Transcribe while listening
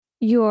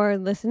You're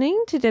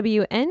listening to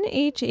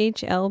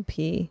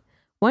WNHHLP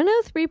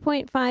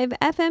 103.5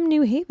 FM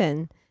New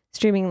Haven,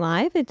 streaming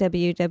live at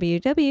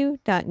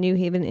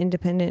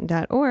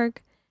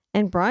www.newhavenindependent.org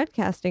and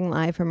broadcasting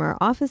live from our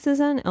offices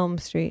on Elm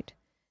Street.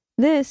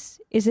 This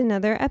is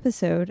another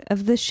episode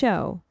of The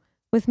Show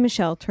with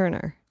Michelle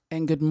Turner.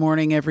 And good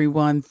morning,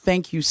 everyone.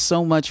 Thank you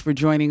so much for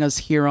joining us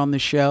here on the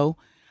show.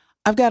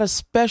 I've got a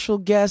special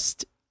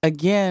guest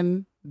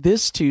again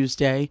this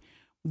Tuesday,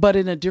 but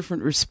in a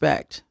different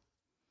respect.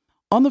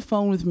 On the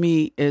phone with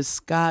me is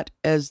Scot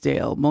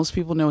Esdaile. Most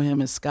people know him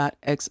as Scot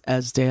X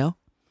Esdaile,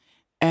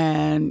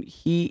 and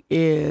he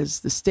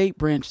is the state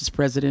branch's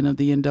president of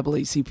the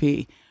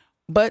NAACP.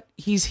 But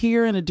he's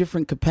here in a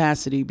different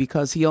capacity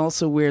because he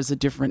also wears a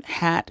different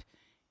hat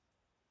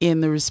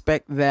in the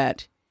respect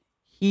that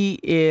he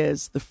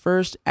is the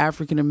first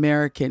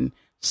African-American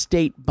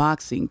state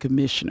boxing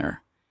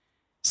commissioner.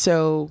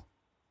 So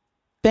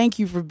thank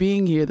you for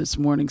being here this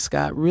morning,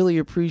 Scott. Really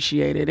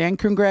appreciate it. And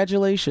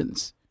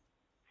congratulations.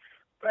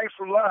 Thanks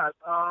a lot.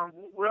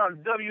 We're on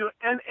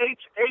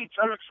WNHH.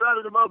 I'm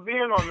excited about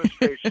being on this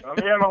station.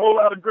 I'm hearing a whole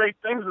lot of great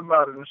things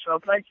about it, Michelle.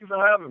 Thank you for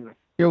having me.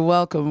 You're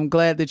welcome. I'm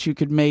glad that you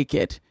could make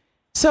it.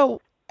 So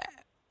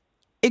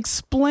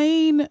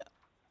explain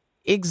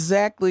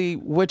exactly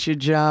what your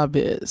job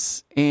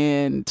is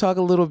and talk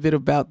a little bit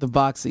about the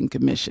Boxing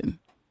Commission.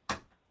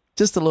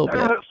 Just a little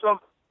bit. So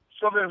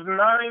there's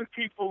 9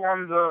 people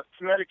on the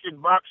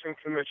Connecticut Boxing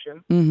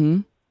Commission.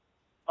 Mm-hmm.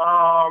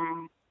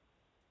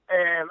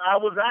 And I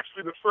was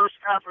actually the first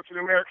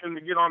African-American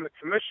to get on the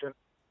commission.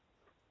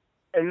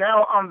 And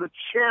now I'm the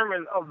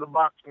chairman of the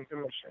Boxing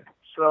Commission.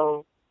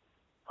 So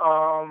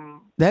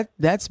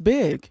that's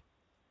big.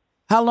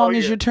 How long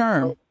is your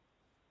term?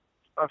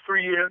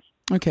 3 years.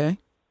 Okay.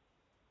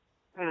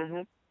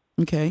 Mm-hmm.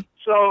 Okay.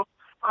 So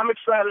I'm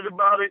excited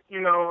about it.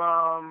 You know,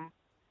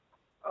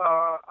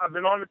 I've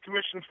been on the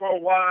commission for a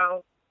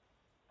while.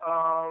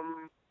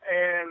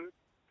 And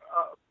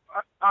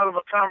out of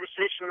a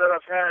conversation that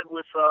I've had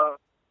with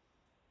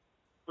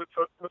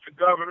the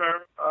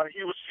governor,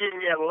 he was seeing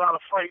me at a lot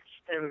of fights,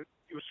 and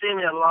he was seeing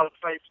me at a lot of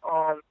fights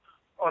on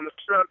the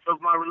strength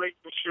of my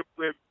relationship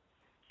with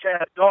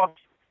Chad Dawson.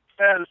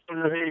 Chad is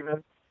from New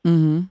Haven,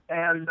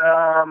 and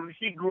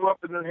he grew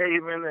up in New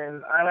Haven,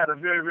 and I had a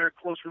very, very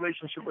close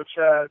relationship with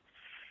Chad,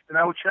 and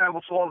I would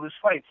travel to all of his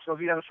fights. So if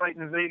he had a fight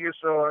in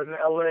Vegas or in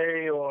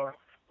L.A. or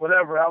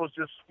whatever, I was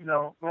just,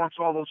 going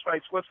to all those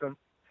fights with him,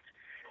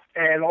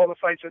 and all the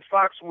fights at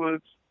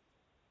Foxwoods.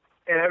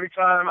 And every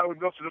time I would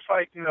go to the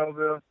fight,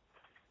 the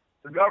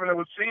governor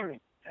would see me,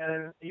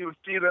 and he would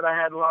see that I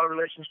had a lot of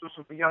relationships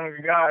with the younger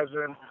guys.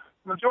 And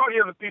the majority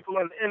of the people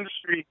in the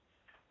industry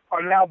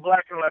are now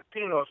black and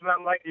Latino. It's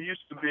not like it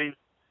used to be.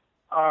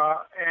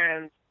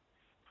 And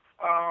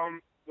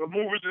the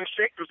movers and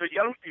shakers are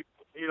young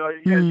people.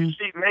 You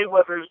see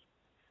Mayweather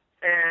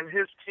and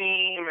his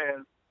team,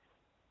 and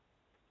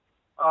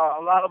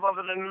a lot of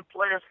other new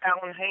players,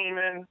 Alan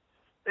Heyman.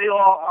 They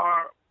all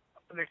are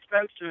an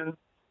extension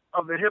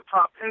of the hip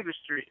hop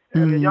industry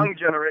and the young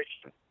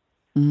generation.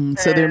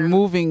 So they're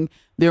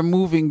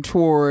moving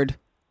toward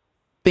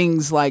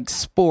things like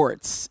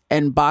sports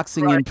and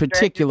boxing in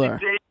particular.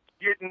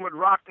 Getting with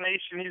Rock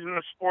Nation, he's in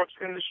the sports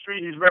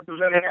industry. He's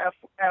representing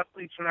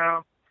athletes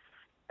now,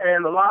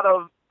 and a lot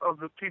of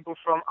the people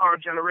from our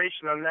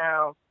generation are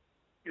now,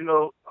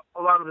 a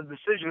lot of the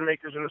decision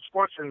makers in the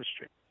sports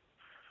industry.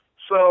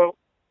 So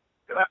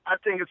I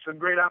think it's a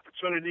great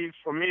opportunity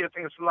for me. I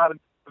think it's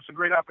a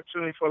great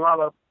opportunity for a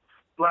lot of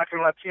Black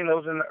and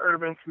Latinos in the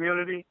urban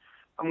community.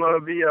 I'm going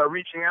to be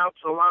reaching out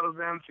to a lot of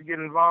them to get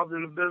involved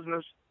in the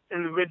business,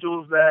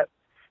 individuals that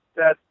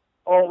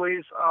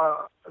always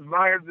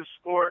admired the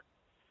sport,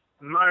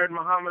 admired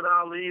Muhammad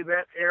Ali,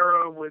 that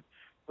era with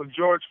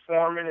George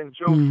Foreman and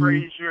Joe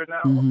Frazier.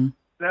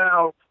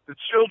 Now the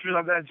children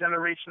of that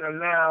generation are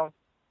now,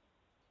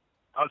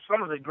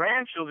 some of the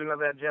grandchildren of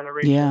that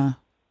generation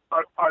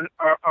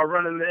are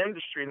running the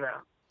industry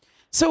now.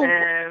 So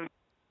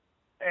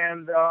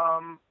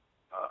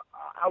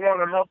I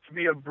want to help to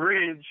be a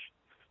bridge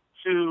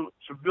to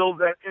build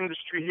that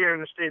industry here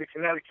in the state of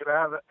Connecticut. I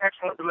have an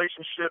excellent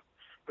relationship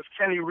with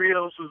Kenny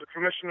Reels, who's the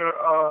commissioner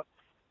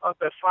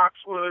up at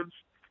Foxwoods.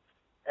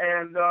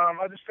 And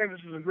I just think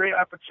this is a great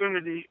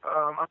opportunity.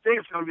 I think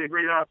it's going to be a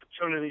great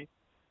opportunity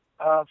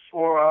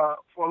for a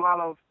lot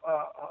of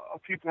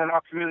people in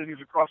our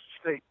communities across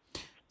the state.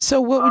 So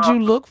what would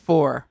you look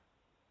for?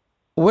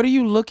 What are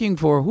you looking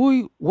for?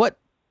 What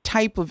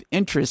type of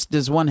interest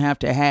does one have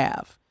to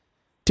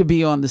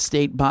be on the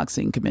State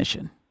Boxing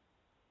Commission?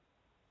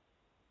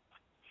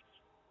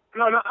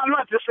 No, I'm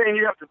not just saying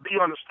you have to be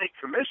on the state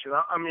commission.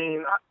 I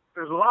mean,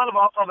 there's a lot of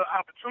other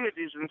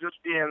opportunities in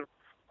just being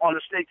on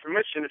the state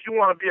commission. If you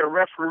want to be a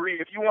referee,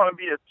 if you want to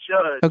be a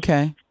judge,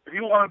 if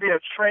you want to be a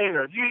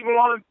trainer, if you even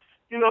want to,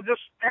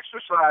 just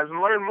exercise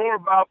and learn more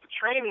about the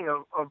training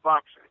of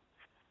boxing,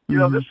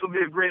 this will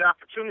be a great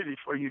opportunity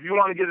for you. If you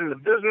want to get in the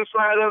business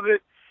side of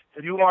it,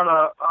 if you want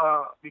to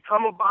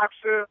become a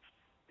boxer,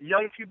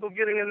 young people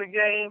getting in the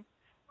game,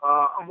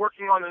 I'm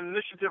working on an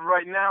initiative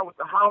right now with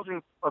the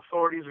housing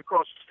authorities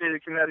across the state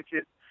of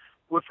Connecticut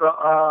with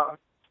a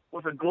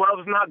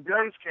Gloves Not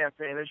Guns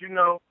campaign. As you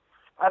know,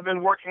 I've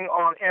been working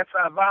on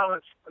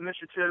anti-violence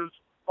initiatives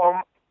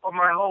all of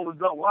my whole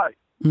adult life,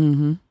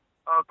 Mm-hmm.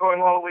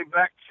 Going all the way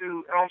back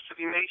to Elm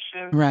City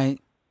Nation, Right.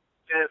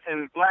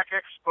 and Black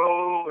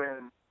Expo,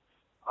 and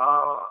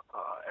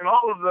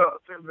all of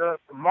the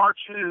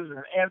marches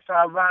and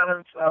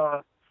anti-violence,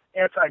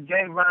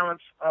 anti-gang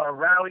violence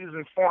rallies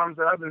and forums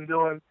that I've been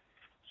doing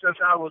since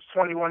I was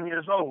 21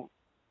 years old.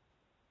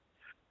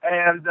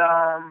 And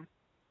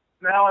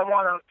now I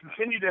want to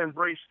continue to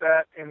embrace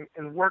that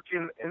and work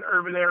in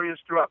urban areas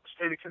throughout the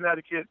state of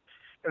Connecticut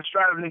and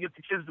striving to get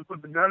the kids to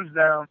put the guns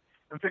down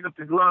and pick up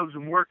the gloves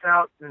and work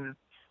out and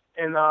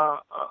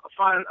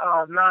find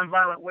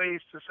nonviolent ways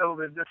to settle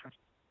their differences.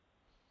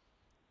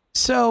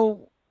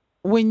 So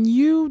when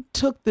you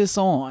took this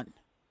on,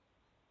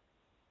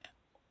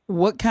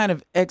 what kind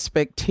of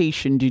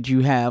expectation did you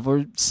have?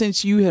 Or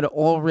since you had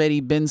already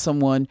been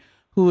someone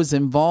who was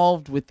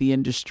involved with the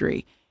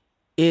industry,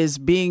 is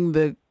being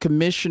the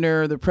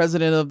commissioner, the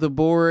president of the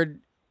board,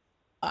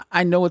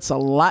 I know it's a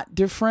lot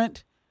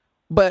different,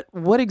 but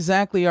what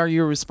exactly are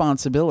your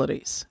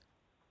responsibilities?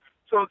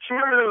 So the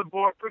chairman of the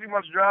board pretty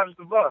much drives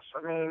the bus.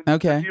 I mean,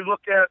 Okay. If you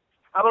look at,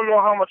 I don't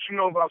know how much you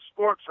know about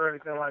sports or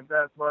anything like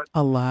that, but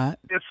A lot.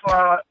 it's,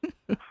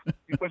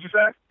 what'd you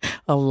say?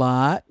 A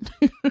lot.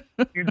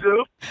 You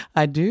do?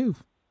 I do.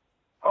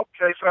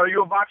 Okay, so are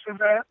you a boxing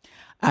fan?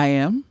 I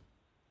am.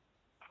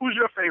 Who's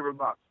your favorite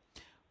boxer?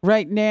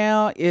 Right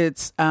now,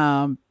 it's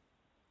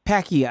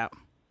Pacquiao.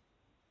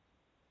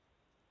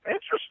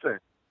 Interesting.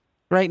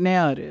 Right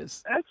now, it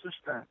is.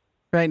 Interesting.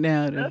 Right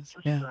now, it is.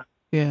 Interesting. Yeah.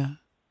 Yeah.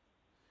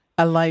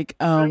 I like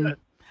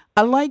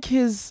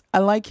his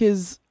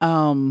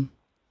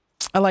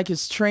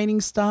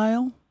training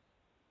style.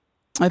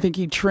 I think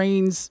he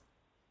trains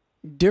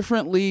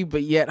differently,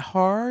 but yet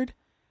hard.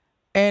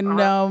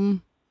 And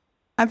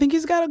I think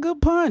he's got a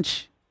good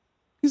punch.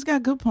 He's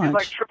got good punch. You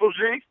like Triple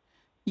G?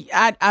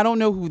 I don't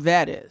know who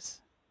that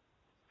is.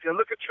 If you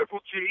look at Triple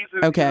G, he's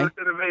an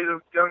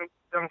innovative young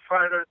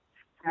fighter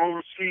from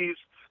overseas.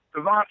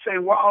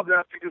 Devontae Wilder,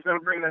 I think, is going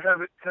to bring the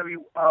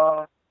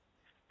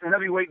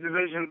heavyweight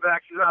division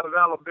back. He's out of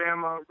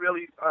Alabama.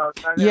 Really,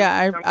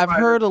 I've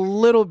heard a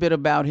little bit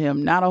about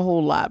him. Not a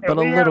whole lot, but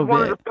a little bit.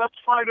 One of the best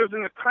fighters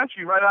in the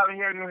country right out of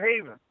here in New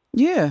Haven.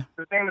 Yeah.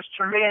 His name is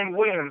Tremaine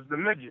Williams, the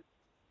midget.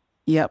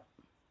 Yep.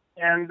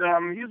 And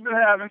he's been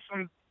having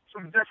some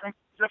different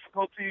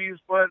difficulties,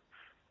 but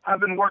I've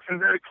been working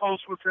very close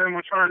with him.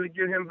 We're trying to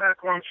get him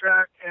back on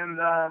track, and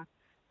I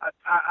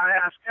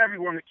ask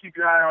everyone to keep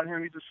your eye on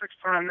him. He's a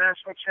 6-time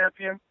national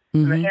champion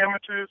in the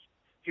amateurs.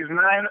 He's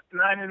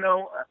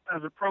 9-0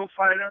 as a pro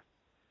fighter.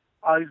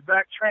 He's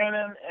back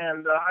training,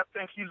 and I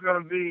think he's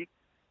going to be.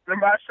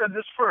 Remember, I said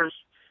this first.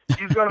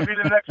 He's going to be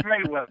the next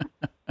Mayweather.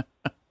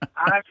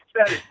 I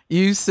said it.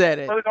 You said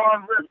it. Put it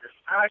on record.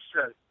 I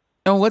said it.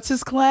 And what's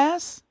his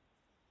class?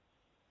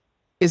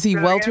 Is he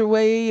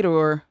welterweight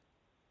or?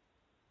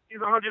 He's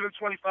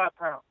 125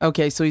 pounds.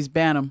 Okay, so he's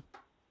bantam.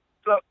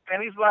 So,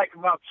 and he's like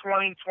about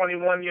 20,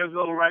 21 years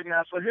old right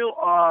now. So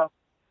he'll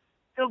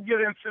get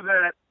into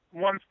that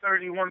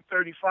 130,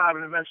 135,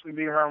 and eventually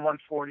be around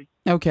 140.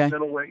 Okay.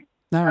 Middleweight.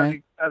 All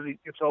right. As he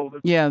gets older.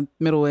 Yeah,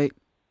 middleweight.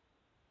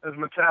 His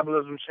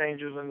metabolism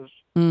changes and his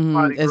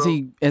body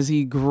grows. As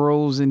he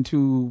grows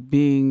into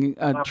being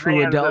a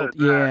true adult.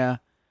 Yeah.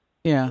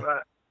 Yeah.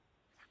 Right.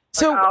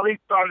 So like Ali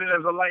started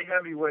as a light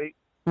heavyweight.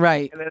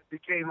 Right. And then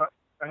became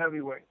a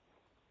heavyweight.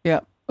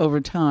 Yeah,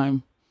 over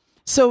time.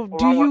 So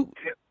do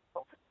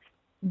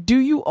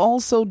you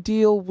also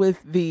deal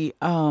with the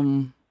So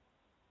I'm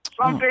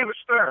David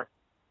Stern.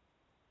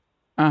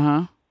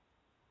 Uh-huh.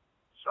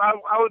 So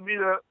I would be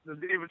the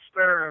David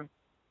Stern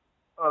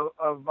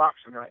of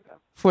boxing right now.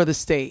 For the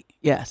state,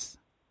 yes.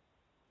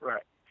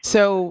 Right.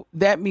 So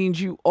that means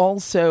you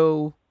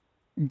also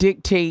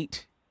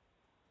dictate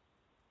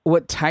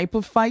what type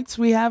of fights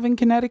we have in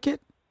Connecticut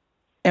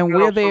and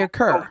where they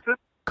occur,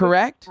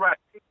 correct? Right.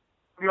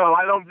 No,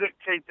 I don't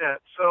dictate that.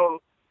 So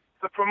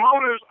the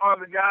promoters are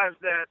the guys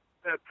that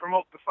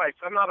promote the fights.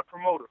 I'm not a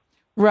promoter.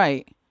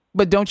 Right.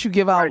 But don't you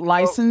give out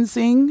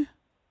licensing?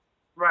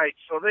 Right.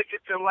 So they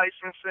get their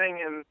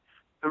licensing and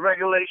the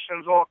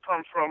regulations all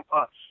come from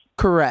us.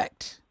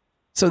 Correct.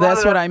 So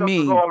that's what I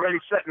mean. It's already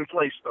set in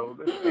place, though.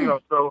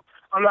 So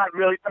I'm not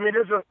really. I mean,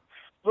 there's a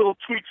little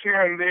tweaks here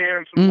and there,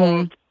 and some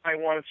laws I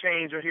want to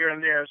change, or here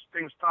and there as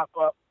things pop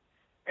up,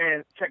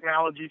 and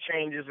technology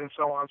changes, and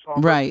so on. So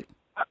right.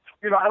 I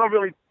don't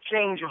really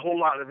change a whole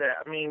lot of that.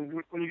 I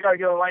mean, when you got to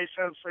get a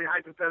license, say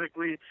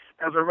hypothetically,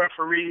 as a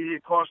referee,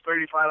 it costs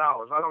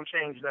 $35. I don't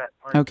change that.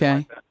 Okay.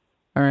 Like that.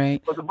 All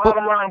right. But the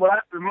bottom line,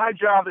 my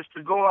job is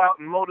to go out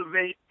and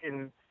motivate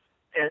and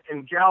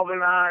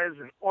galvanize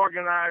and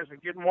organize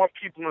and get more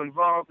people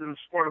involved in the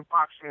sport of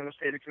boxing in the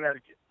state of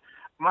Connecticut.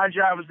 My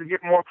job is to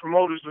get more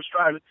promoters to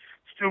try to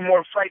do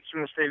more fights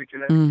in the state of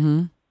Connecticut.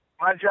 Mm-hmm.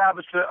 My job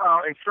is to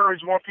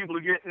encourage more people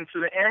to get into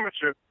the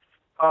amateur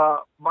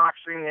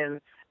boxing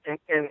and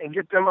and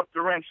get them up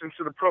the ranks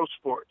into the pro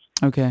sports.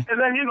 Okay. And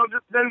then,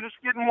 just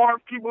getting more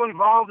people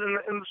involved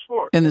in the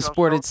sport. In the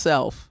sport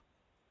itself.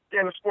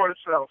 Yeah, in the sport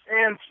itself.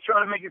 And to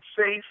try to make it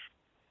safe.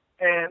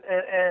 And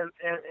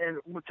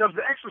because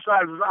the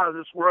exercise is out of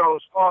this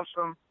world, it's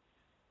awesome.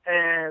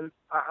 And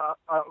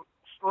a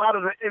lot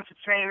of the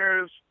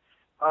entertainers,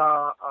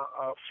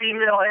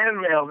 female and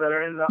male, that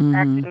are in the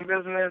acting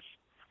business,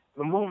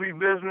 the movie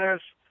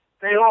business,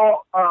 they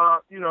all,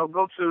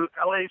 go to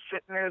LA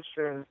Fitness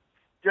and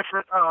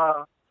different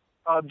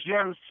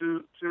gyms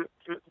to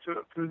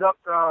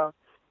conduct a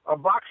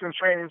boxing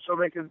training so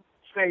they can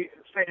stay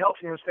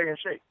healthy and stay in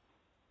shape.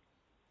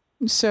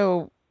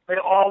 So they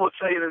all would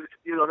say that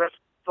that's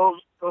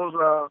those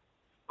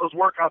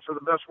workouts are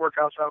the best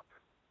workouts out there.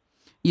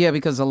 Yeah,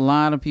 because a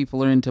lot of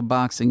people are into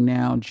boxing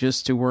now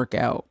just to work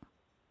out.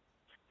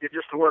 Yeah,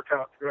 just to work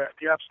out. Correct.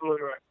 You're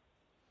absolutely right.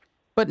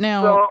 But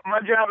now, so my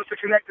job is to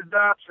connect the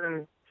dots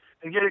and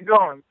get it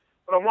going.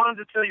 What I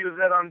wanted to tell you is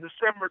that on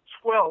December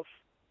 12th,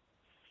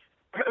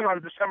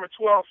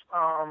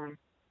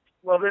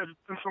 there's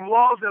been some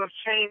laws that have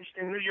changed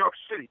in New York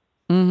City.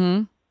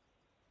 Mm-hmm.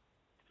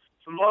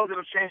 Some laws that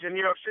have changed in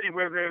New York City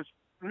where there's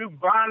new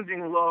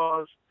bonding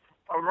laws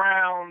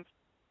around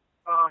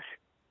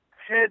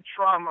head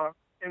trauma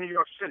in New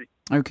York City.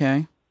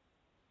 Okay.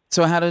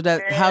 So how does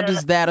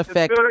that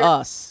affect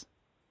us?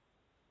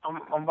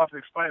 I'm about to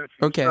explain it to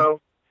you. Okay.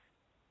 So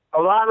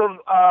a lot of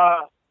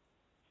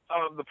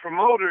the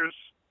promoters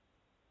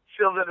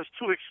feel that it's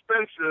too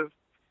expensive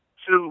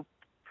to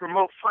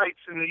promote fights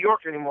in New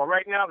York anymore.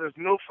 Right now, there's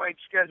no fight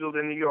scheduled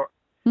in New York,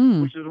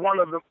 which is one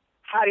of the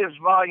highest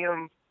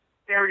volume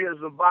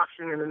areas of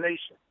boxing in the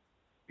nation.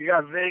 You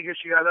got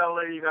Vegas, you got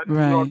LA, you got New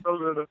York.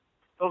 Those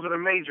are the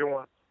major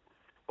ones.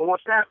 But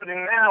what's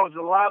happening now is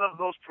a lot of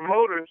those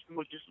promoters,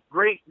 which is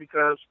great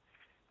because,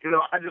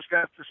 I just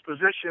got this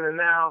position, and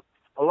now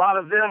a lot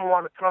of them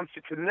want to come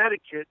to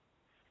Connecticut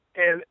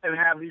and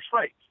have these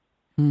fights.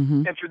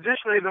 Mm-hmm. And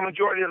traditionally, the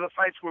majority of the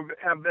fights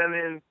have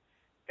been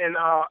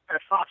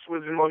at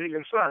Foxwoods and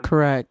Mohegan Sun.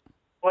 Correct.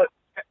 But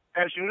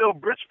as you know,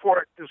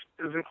 Bridgeport is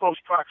in close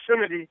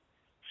proximity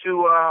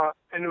to,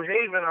 and New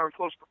Haven are in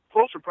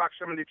closer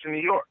proximity to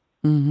New York.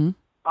 Mm-hmm.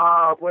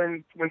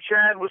 When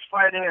Chad was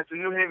fighting at the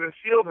New Haven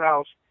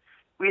Fieldhouse,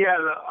 we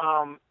had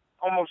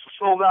almost a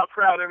sold-out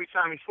crowd every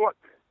time he fought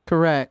there.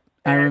 Correct.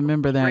 I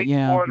remember that.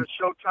 Yeah. For the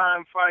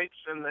Showtime fights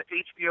and the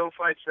HBO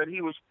fights that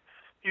he was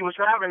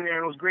having there,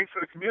 and it was great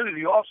for the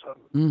community also.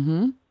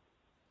 Mm-hmm.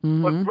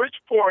 Mm-hmm. But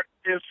Bridgeport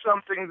is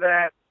something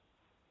that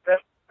a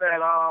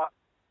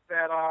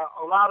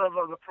lot of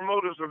the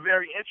promoters are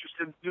very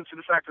interested due to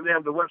the fact that they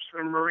have the Webster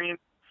Arena.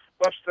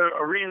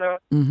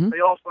 Mm-hmm.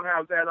 They also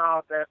have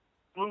that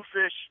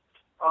Bluefish.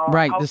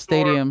 Right, the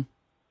stadium.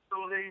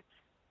 Facility.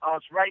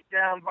 It's right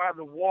down by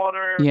the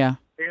water. Yeah.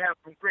 They have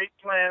some great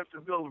plans to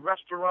build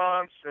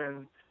restaurants,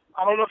 and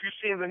I don't know if you've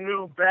seen the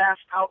new Bass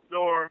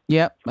Outdoor.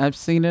 Yep, I've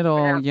seen it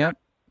all. Yep.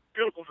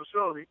 Beautiful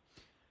facility.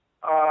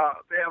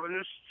 They have a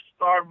new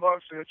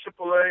Starbucks and a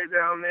AAA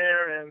down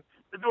there, and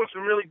they're doing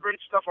some really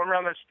great stuff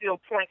around that Steel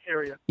Point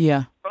area.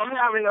 Yeah. But I'm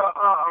having an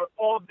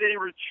all-day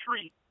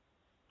retreat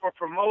for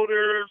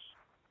promoters,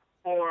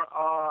 for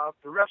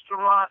the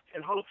restaurant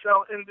and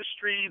hotel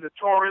industry, the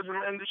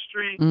tourism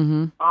industry.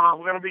 Mm-hmm.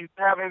 We're going to be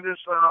having this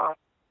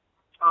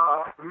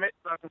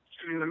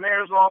the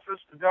mayor's office,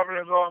 the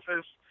governor's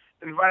office,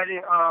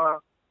 inviting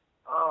all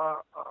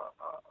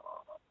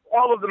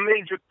of the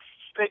major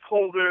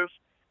stakeholders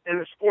in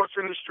the sports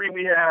industry.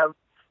 We have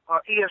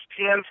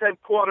ESPN's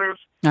headquarters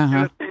in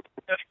the state of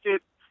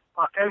Connecticut,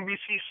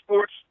 NBC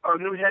Sports, our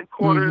new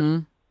headquarters.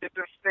 Mm-hmm. It's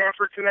in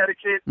Stamford,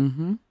 Connecticut.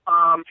 Mm-hmm.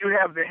 You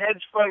have the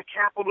hedge fund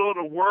capital of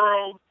the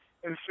world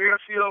in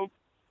Fairfield.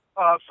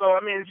 So,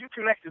 if you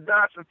connect the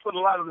dots and put a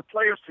lot of the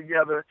players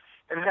together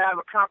and have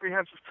a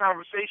comprehensive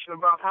conversation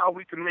about how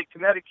we can make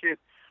Connecticut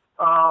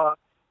the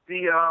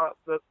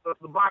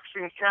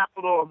boxing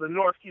capital of the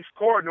Northeast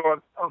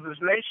corridor of this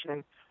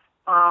nation,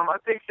 I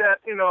think that,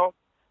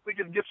 we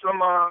could get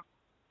some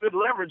good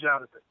leverage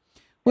out of it.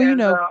 Well,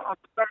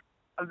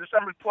 on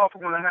December 12th,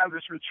 we're going to have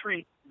this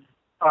retreat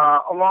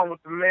along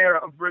with the mayor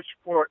of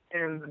Bridgeport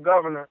and the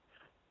governor.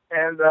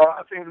 And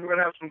I think we're going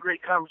to have some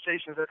great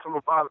conversations that come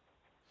about it.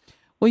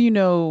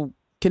 Well,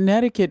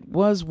 Connecticut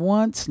was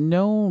once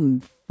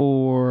known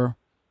for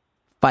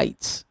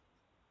fights.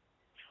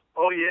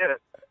 Oh, yeah.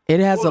 It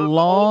has a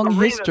long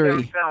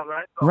history. Downtown,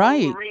 right?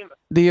 Right.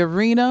 The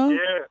arena.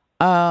 Yeah.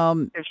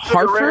 And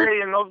Hartford.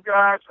 and those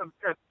guys.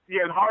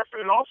 In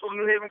Hartford, and also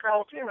New Haven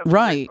Coliseum.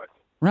 Right.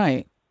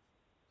 Right.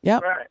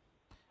 Yep. Right.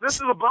 This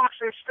is a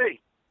boxing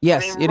state.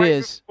 Yes, it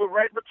is. We're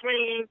right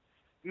between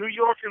New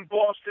York and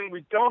Boston.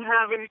 We don't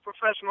have any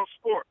professional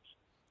sports.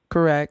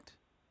 Correct.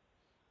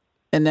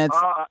 And that's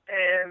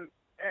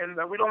and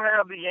we don't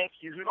have the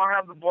Yankees. We don't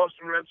have the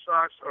Boston Red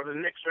Sox or the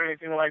Knicks or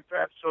anything like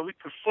that. So we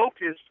could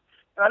focus.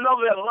 And I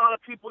know that a lot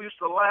of people used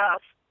to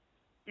laugh,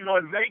 in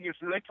Vegas,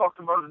 and they talked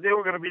about that they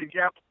were going to be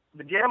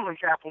the gambling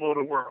capital of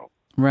the world.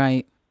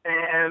 Right.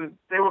 And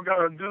they were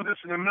going to do this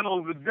in the middle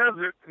of the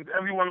desert, and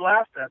everyone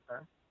laughed at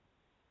them.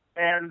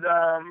 and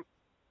a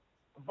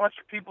bunch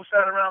of people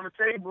sat around the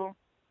table,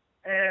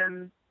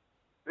 and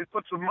they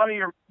put some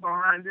money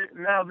behind it,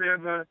 and now they're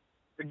the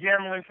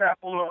gambling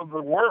capital of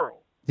the world.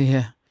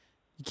 Yeah,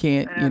 you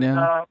can't, and,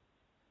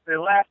 they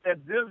laughed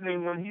at Disney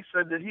when he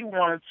said that he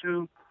wanted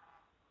to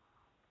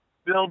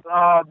build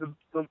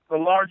the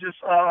largest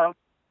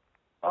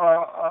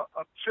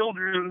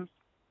children's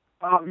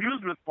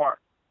amusement park.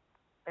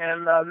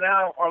 And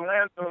now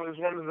Orlando is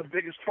one of the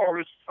biggest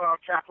tourist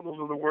capitals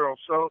of the world.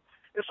 So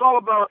it's all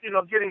about,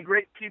 getting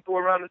great people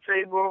around the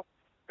table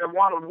that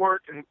want to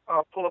work and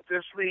pull up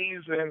their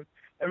sleeves and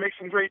make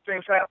some great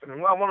things happen.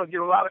 And I want to get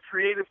a lot of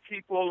creative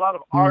people, a lot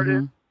of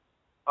artists,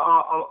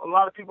 a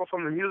lot of people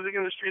from the music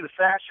industry, the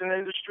fashion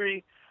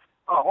industry,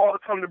 all to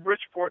come to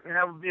Bridgeport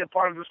and be a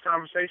part of this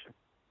conversation.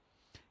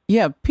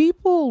 Yeah,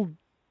 people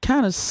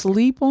kind of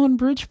sleep on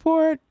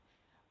Bridgeport,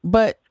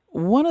 but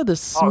one of the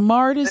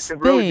smartest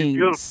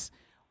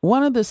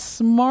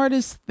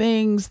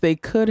things they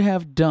could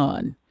have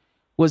done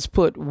was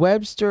put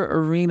Webster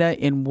Arena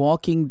in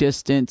walking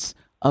distance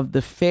of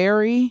the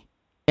ferry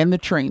and the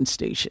train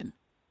station.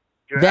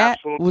 That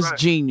was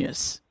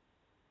genius.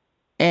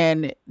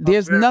 And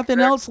there's nothing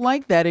else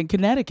like that in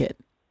Connecticut.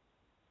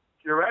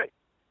 You're right.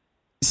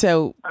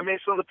 So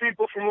the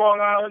people from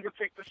Long Island could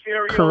take the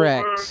ferry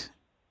correct. Over.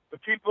 The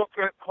people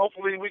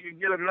hopefully we could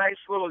get a nice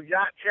little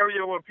yacht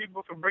area where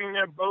people can bring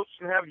their boats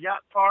and have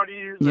yacht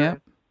parties. Yeah.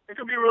 It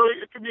could be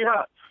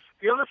hot.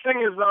 The other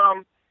thing is,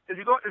 if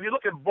you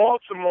look at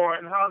Baltimore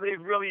and how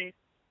they've really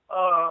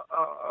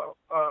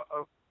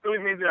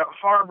made their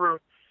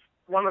harbor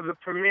one of the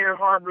premier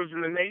harbors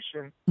in the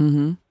nation,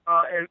 and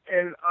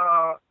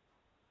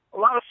a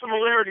lot of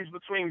similarities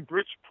between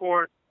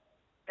Bridgeport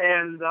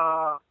and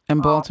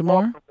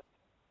Baltimore.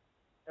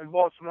 And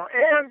Baltimore.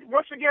 And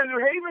once again, New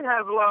Haven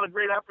has a lot of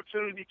great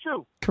opportunity,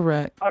 too.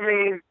 Correct.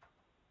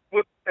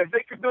 If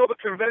they could build a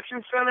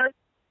convention center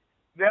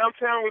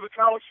downtown where the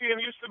Coliseum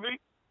used to be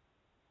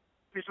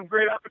some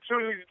great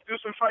opportunity to do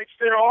some fights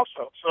there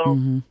also. So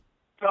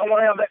I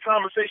want to have that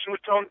conversation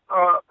with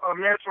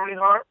Mayor Tony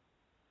Hart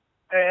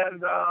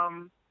and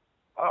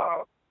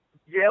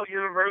Yale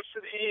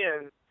University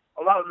and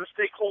a lot of the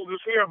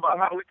stakeholders here about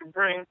how we can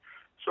bring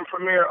some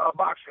premier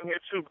boxing here,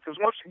 too. Because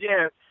once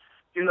again,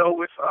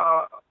 with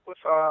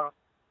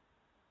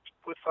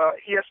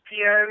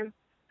ESPN,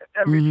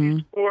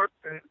 NBC Sports,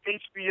 and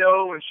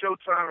HBO and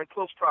Showtime in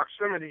close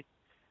proximity,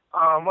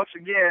 once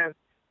again,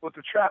 with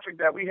the traffic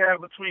that we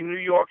have between New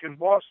York and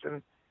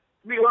Boston,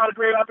 there'll be a lot of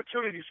great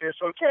opportunities here.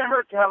 So it can't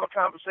hurt to have a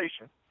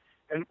conversation.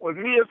 And with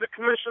me as the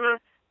commissioner,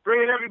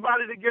 bringing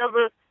everybody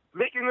together,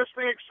 making this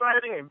thing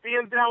exciting, and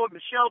being down with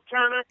Michelle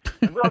Turner,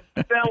 and we'll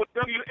sit down with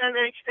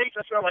WNHH.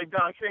 I sound like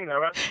Don King now,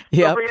 right?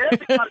 Yep.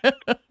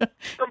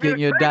 So Getting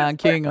your Don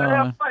King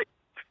on.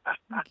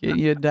 Getting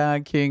your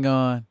Don King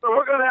on. So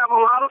we're going to have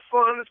a lot of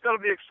fun. It's going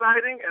to be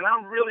exciting, and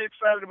I'm really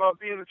excited about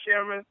being the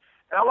chairman.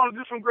 And I want to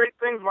do some great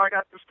things while I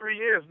got this 3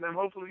 years, and then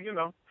hopefully,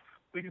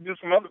 we can do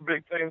some other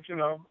big things,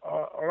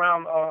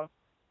 around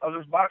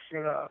this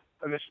boxing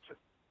initiative.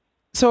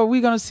 So are we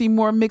going to see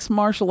more mixed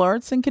martial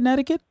arts in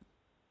Connecticut?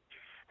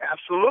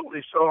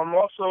 Absolutely. So I'm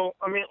also,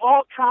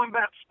 all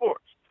combat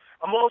sports.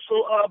 I'm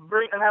also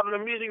having a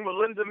meeting with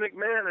Linda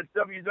McMahon at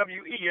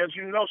WWE. As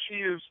you know,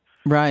 she's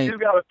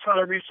got a ton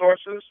of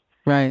resources.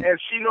 Right. And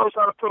she knows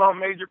how to put on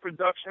major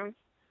productions.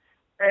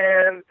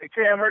 And it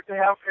can't hurt to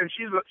have, and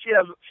she's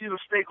a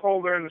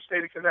stakeholder in the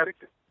state of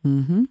Connecticut.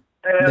 Mm-hmm.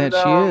 And, that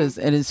she is,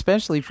 and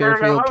especially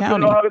Fairfield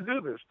County. Know how to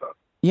do this stuff.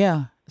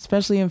 Yeah,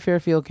 especially in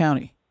Fairfield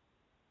County.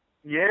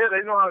 Yeah,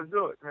 they know how to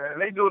do it, man.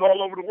 They do it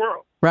all over the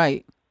world.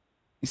 Right.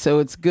 So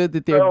it's good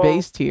that they're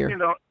based here.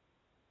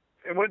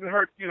 It wouldn't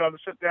hurt, to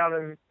sit down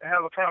and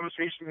have a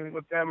conversation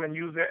with them and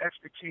use their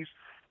expertise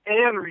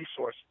and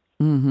resources.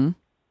 Mm-hmm.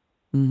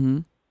 Mm-hmm.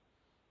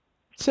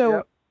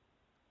 So,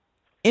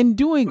 in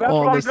doing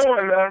all this, that's what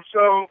I'm doing, man.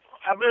 So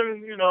I've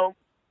been,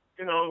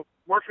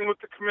 working with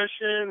the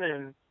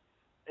commission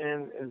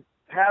and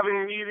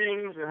having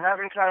meetings and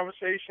having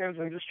conversations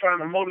and just trying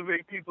to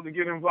motivate people to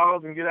get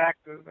involved and get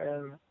active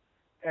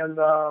and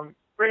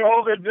bring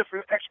all their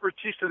different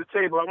expertise to the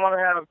table. I want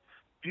to have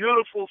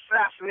beautiful,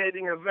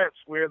 fascinating events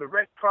where the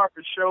red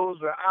carpet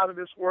shows are out of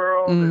this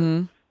world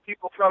and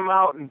people come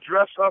out and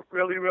dress up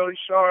really, really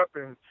sharp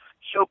and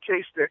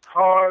showcase their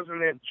cars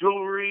and their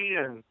jewelry,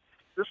 and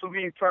this will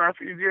be a time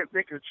for you.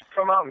 They could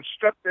come out and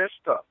strut their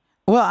stuff.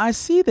 Well, I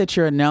see that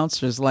your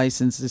announcer's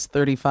license is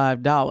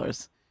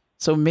 $35,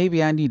 so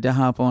maybe I need to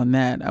hop on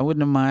that. I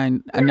wouldn't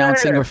mind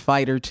announcing a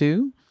fight or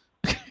two.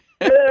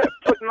 Yeah,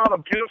 putting on a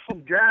beautiful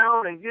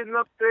gown and getting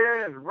up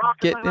there and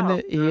rocking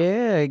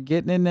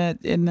getting in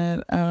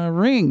that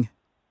ring.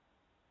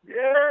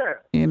 Yeah,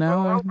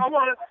 So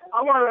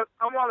I want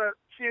to.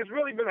 See, it's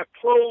really been a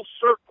closed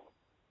circle,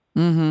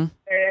 and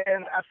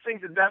I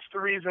think that's the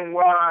reason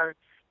why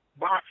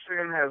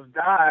boxing has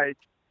died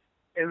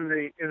in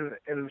the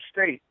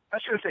state. I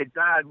shouldn't say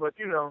died, but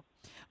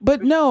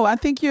But no, I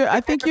think you're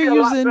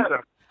using.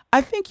 I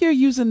think you're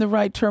using the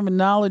right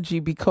terminology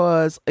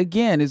because,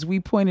 again, as we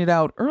pointed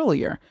out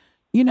earlier,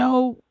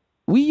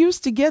 we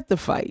used to get the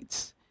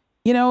fights.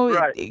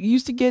 Right. It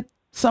used to get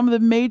some of the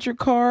major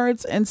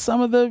cards and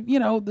some of the,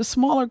 the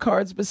smaller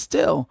cards, but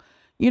still,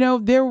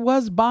 there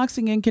was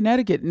boxing in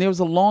Connecticut, and there was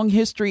a long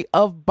history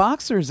of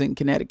boxers in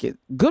Connecticut,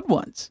 good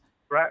ones.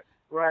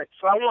 Right.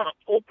 So I want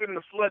to open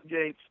the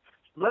floodgates,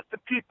 let the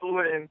people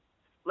in,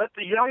 let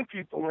the young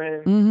people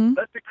in,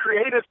 let the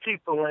creative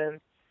people in,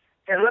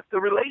 and let the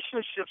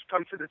relationships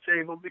come to the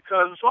table,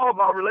 because it's all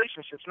about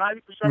relationships. 90%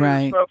 of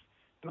the stuff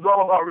is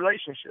all about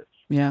relationships.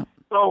 Yeah.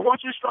 So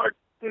once you start,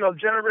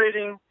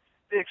 generating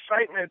the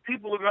excitement,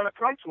 people are going to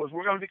come to us.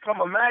 We're going to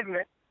become a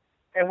magnet,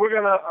 and we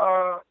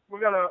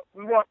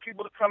want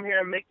people to come here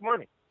and make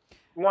money.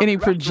 Any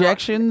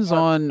projections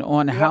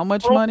on how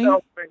much money?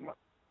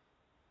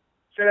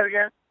 Say that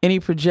again? Any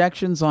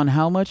projections on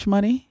how much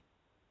money?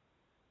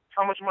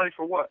 How much money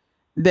for what?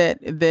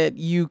 That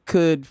you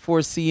could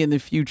foresee in the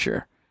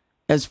future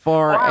as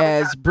far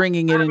as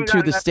bringing it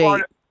into the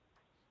state?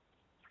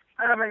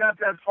 I haven't got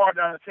that far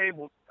down the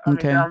table.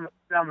 Down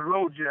the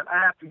road yet.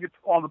 I have to get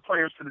all the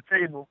players to the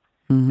table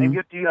and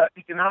get the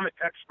economic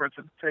experts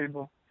at the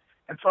table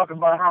and talk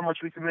about how much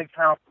we can make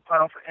pound for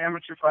pound for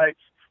amateur fights,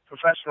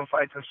 professional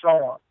fights, and so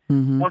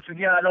on. Once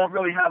again, I don't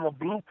really have a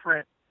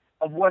blueprint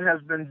of what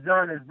has been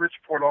done in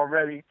Bridgeport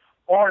already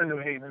or in New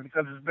Haven,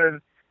 because it's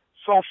been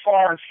so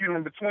far and few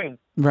in between.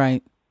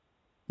 Right.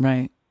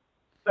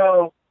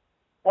 So,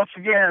 once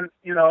again,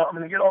 I'm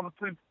going to get all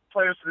the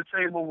players to the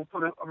table. We'll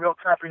put a real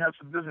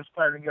comprehensive business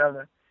plan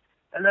together.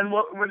 And then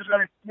we're just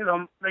going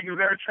to, make it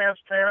very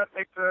transparent,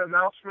 make the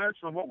announcements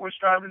of what we're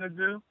striving to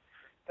do,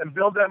 and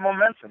build that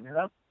momentum,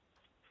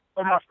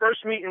 So my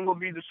first meeting will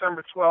be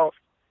December 12th.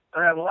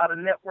 I have a lot of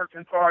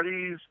networking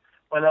parties.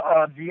 When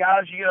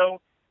Diageo,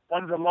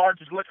 one of the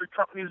largest liquor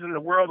companies in the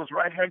world, is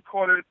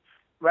headquartered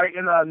right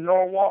in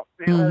Norwalk.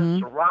 They own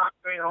Ciroc,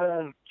 they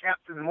own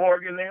Captain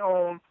Morgan, they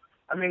own,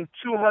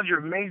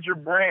 200 major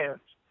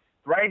brands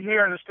right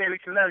here in the state of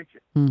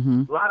Connecticut.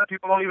 A lot of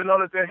people don't even know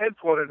that they're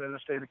headquartered in the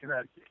state of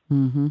Connecticut.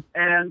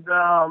 And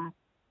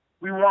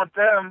we want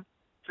them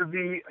to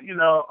be,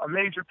 a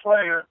major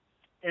player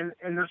in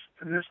this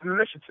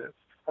initiative.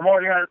 I've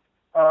already had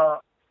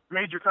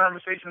major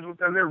conversations with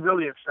them. They're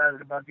really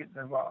excited about getting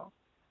involved.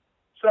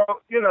 So,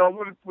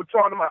 we're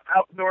talking about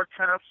outdoor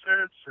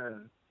concerts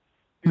and,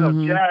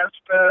 jazz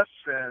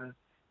fests and,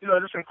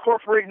 just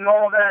incorporating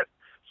all that.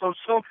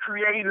 So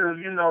creative,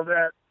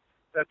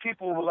 that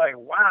people were like,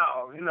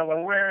 wow,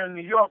 when we're in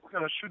New York, we're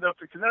going to shoot up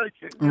to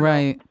Connecticut.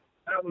 Right.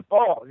 Have a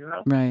ball,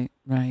 Right.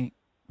 And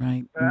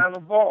have a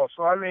ball.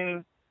 So,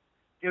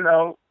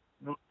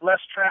 less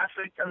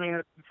traffic,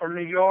 from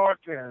New York.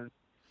 And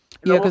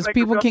because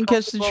people can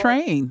catch the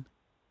train.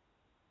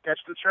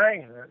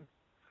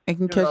 They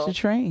can catch the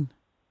train.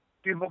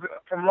 People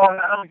from Long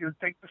Island can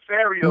take the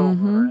ferry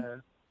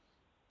over.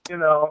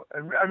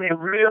 And,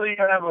 really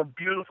have a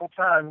beautiful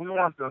time. We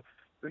want the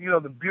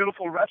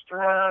beautiful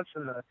restaurants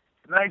and the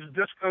nice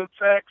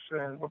discotheques,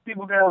 and where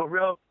people can have a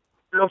real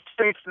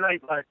safe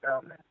nightlife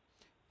down there.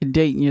 You're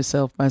dating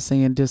yourself by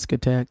saying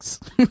discotheques.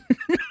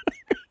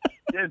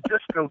 Yeah,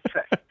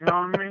 discotheque. You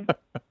know what I mean?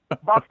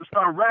 About to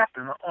start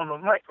rapping on the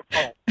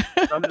microphone.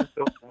 I'm just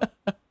joking.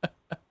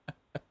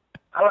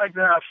 I like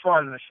to have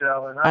fun,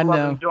 Michelle, and I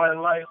love enjoying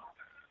life.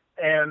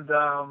 And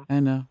I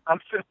know. I'm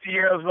 50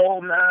 years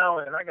old now,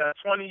 and I got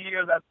 20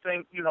 years, I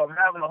think, I'm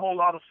having a whole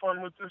lot of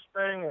fun with this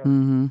thing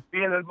and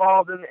being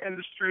involved in the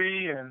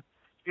industry. And,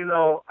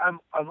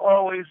 I've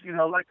always,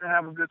 like to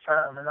have a good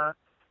time. And I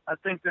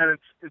think that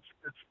this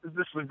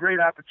is a great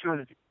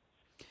opportunity.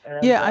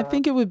 And, I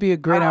think it would be a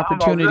great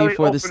opportunity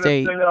for the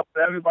state. This thing up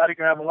so everybody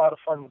can have a lot of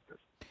fun with this.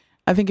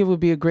 I think it would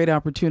be a great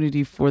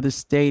opportunity for the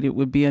state. It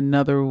would be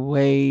another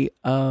way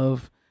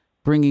of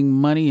bringing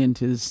money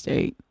into the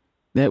state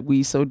that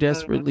we so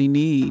desperately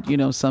need,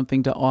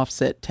 something to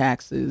offset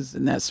taxes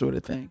and that sort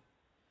of thing.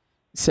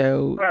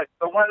 So, right.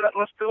 So why not,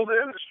 let's build the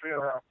industry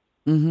around.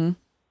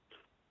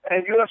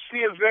 And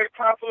UFC is very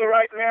popular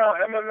right now.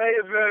 MMA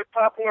is very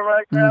popular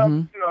right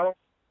now.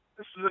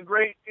 This is a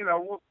great,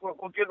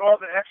 we'll get all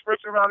the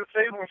experts around the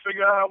table and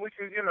figure out how we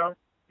can,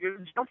 get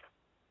it jumping.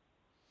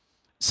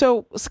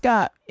 So,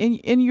 Scott,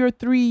 in your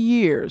 3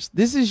 years,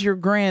 this is your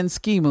grand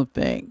scheme of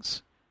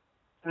things.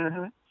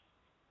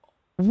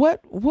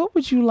 What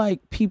would you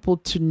like people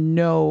to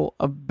know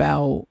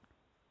about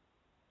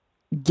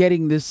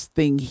getting this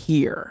thing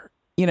here?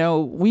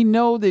 We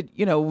know that,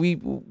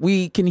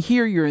 we can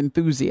hear your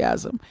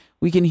enthusiasm.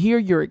 We can hear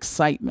your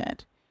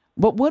excitement.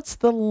 But what's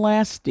the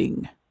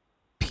lasting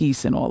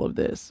piece in all of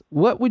this?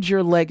 What would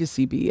your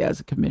legacy be as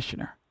a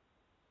commissioner?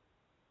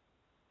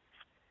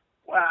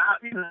 Well, I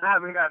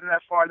haven't gotten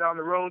that far down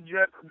the road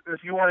yet.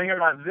 If you want to hear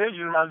my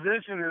vision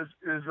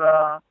is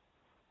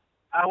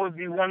I would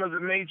be one of the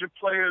major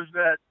players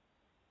that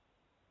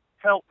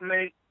helped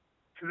make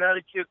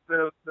Connecticut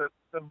the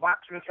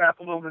boxing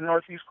capital of the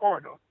Northeast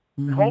Corridor.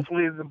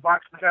 Hopefully the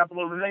boxing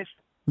capital of the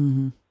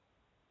nation.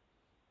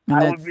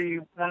 I would be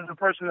one of the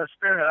person that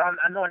spearhead.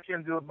 I know I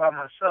can't do it by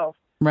myself.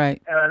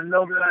 Right. And I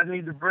know that I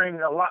need to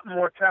bring a lot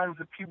more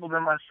talented people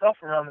than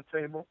myself around the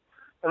table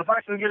And if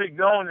I can get it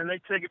going and they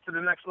take it to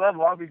the next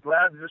level, I'll be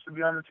glad just to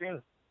be on the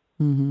team.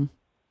 Mm-hmm.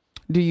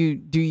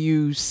 Do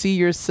you see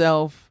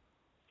yourself?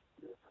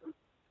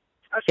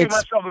 I see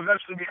myself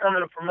eventually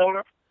becoming a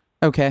promoter.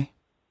 Okay.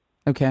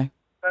 That's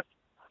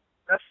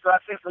I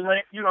think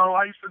I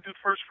used to do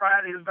First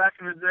Fridays back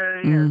in the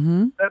day,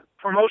 and that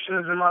promotion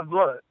is in my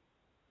blood.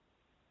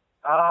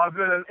 I've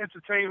been in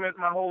entertainment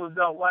my whole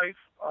adult life,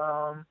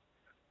 and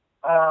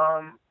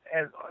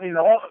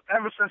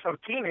ever since I was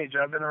a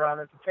teenager, I've been around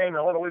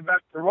entertainment all the way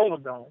back to Roller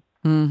Dome.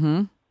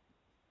 Mm-hmm.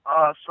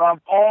 So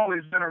I've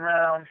always been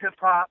around hip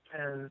hop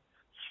and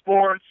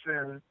sports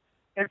and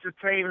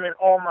entertainment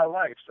all my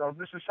life. So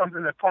this is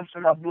something that pumps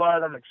in my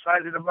blood. I'm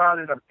excited about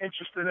it. I'm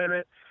interested in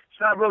it.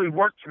 It's not really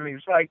work to me.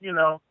 It's like,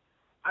 I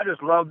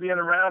just love being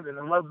around it.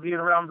 I love being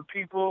around the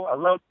people. I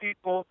love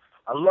people.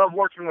 I love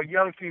working with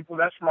young people.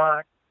 That's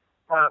my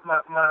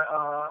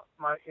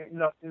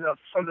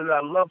something that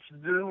I love to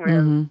do.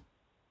 And,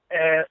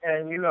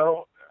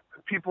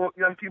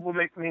 young people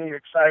make me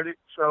excited.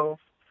 So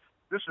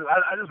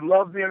I just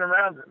love being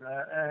around it,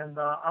 man. And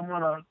I'm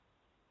going to,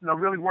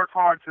 really work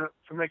hard to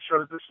make sure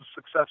that this is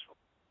successful.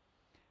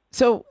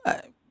 So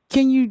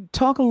can you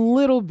talk a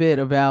little bit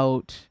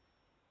about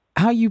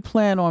how you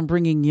plan on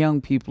bringing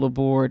young people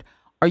aboard?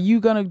 Are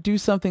you going to do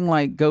something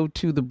like go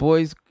to the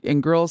Boys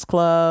and Girls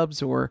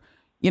Clubs or,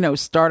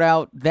 start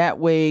out that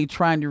way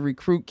trying to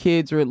recruit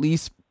kids or at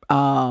least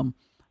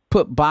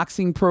put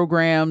boxing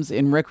programs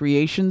in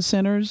recreation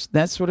centers,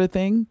 that sort of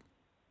thing?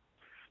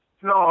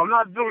 No, I'm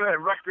not doing it at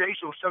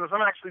recreational centers.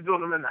 I'm actually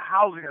doing them in the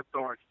housing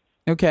authority.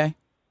 Okay.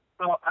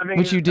 So,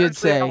 which you did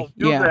say,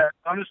 that.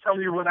 I'm just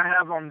telling you what I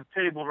have on the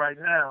table right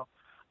now.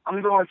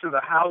 I'm going to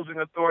the housing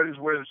authorities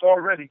where it's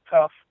already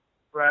tough,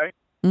 right?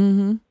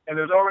 Mm-hmm. And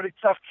there's already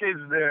tough kids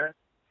there,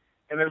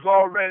 and there's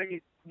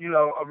already,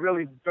 a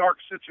really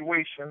dark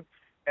situation.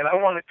 And I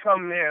want to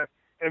come there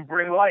and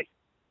bring light.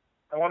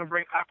 I want to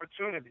bring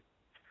opportunity.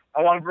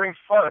 I want to bring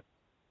fun,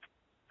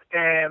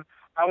 and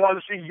I want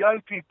to see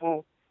young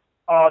people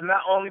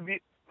not only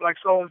be like.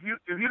 So if you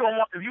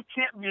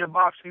can't be a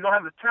boxer, you don't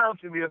have the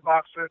talent to be a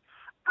boxer.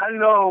 I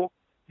know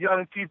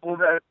young people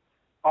that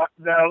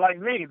are like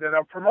me, that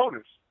are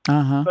promoters.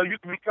 Uh-huh. So you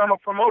can become a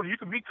promoter. You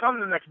can become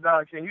the next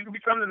Don King. You can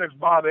become the next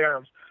Bob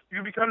Arams. You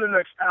can become the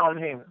next Alan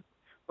Heyman.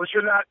 But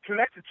you're not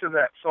connected to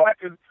that. So I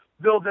could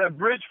build that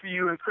bridge for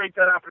you and create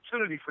that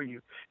opportunity for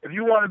you. If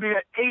you want to be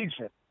an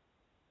agent,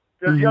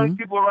 there's young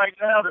people right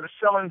now that are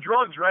selling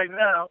drugs right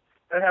now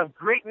that have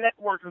great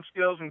networking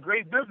skills and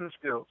great business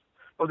skills.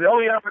 But the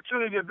only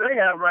opportunity that they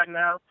have right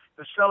now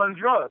is selling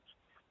drugs.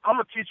 I'm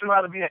going to teach them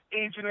how to be an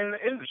agent in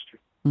the industry.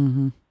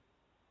 Mm-hmm.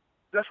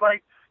 Just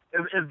like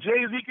if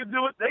Jay-Z could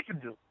do it, they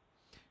could do it.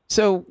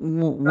 So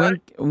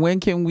when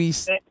can we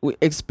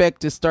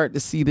expect to start to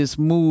see this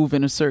move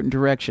in a certain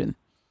direction?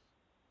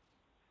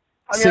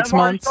 6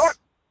 months?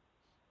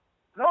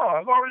 No,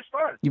 I've already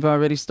started. You've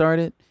already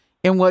started?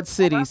 In what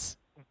cities?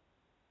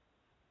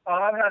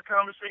 I've had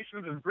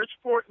conversations in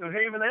Bridgeport, New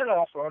Haven, and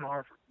also in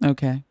Hartford.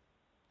 Okay.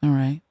 All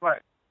right.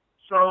 Right.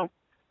 So,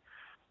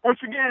 once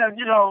again,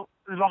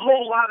 there's a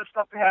whole lot of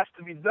stuff that has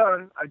to be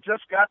done. I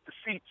just got the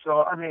seat,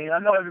 so, I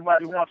know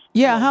everybody wants to.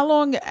 Yeah, how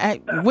long,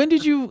 when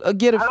did you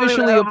get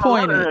officially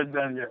appointed? I don't even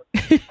have my letterhead done yet.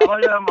 I don't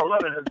even have my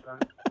letterhead done.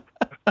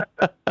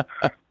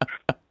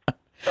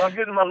 So I'm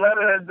getting my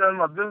letterhead done,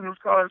 my business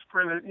cards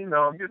printed,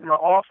 I'm getting my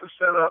office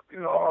set up,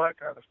 all that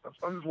kind of stuff.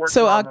 So I'm just working.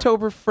 So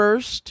October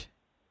 1st,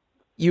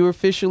 you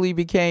officially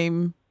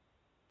became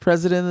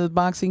president of the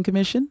Boxing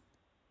Commission?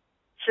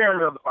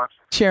 Chairman of the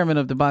Boxing. Chairman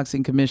of the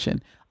Boxing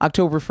Commission,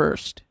 October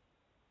 1st.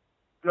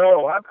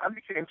 No, I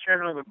became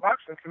chairman of the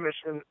Boxing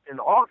Commission in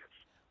August.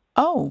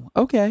 Oh,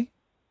 okay.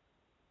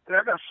 And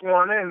I got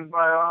sworn in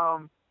by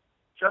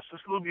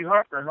Justice Luby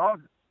Harper in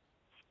August.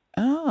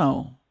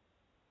 Oh.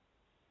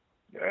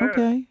 Yeah.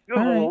 Okay. You're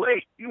a little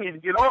late. You need to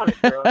get on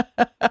it, girl.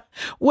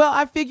 Well,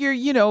 I figure,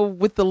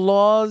 with the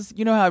laws,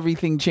 how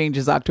everything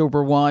changes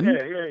October 1.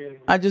 Yeah.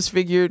 I just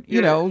figured,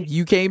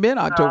 you came in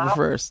October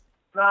 1st.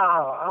 No,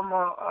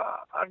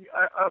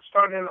 I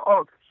started in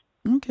August.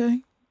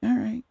 Okay. All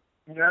right.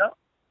 Yeah.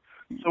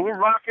 So we're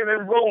rocking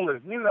and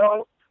rolling.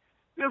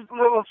 There's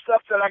little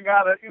stuff that I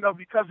gotta,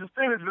 because the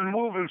thing has been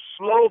moving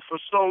slow for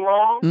so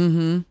long.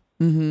 Mm-hmm.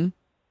 Mm-hmm.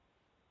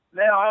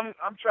 Now I'm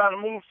trying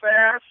to move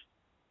fast.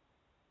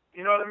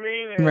 You know what I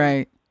mean? And,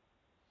 right.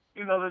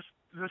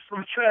 There's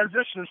some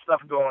transition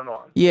stuff going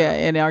on. Yeah,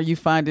 and are you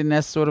finding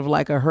that's sort of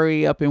like a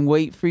hurry up and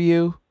wait for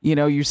you?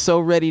 You're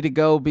so ready to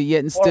go, but yet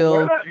and still.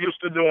 Well, we're not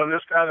used to doing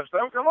this kind of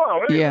stuff. Come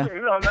on, yeah.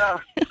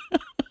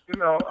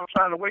 Now, I'm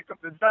trying to wake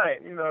up the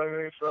giant. You know what I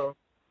mean? So.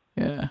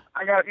 Yeah.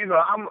 I got,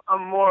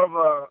 I'm more of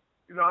a,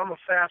 I'm a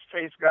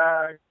fast-paced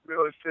guy,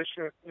 real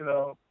efficient.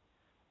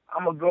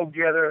 I'm a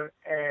go-getter,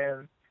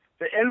 and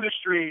the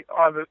industry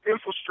or the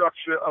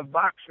infrastructure of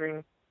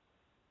boxing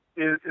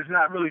is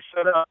not really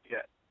set up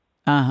yet.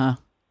 Uh-huh.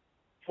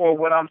 For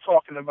what I'm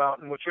talking about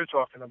and what you're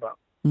talking about.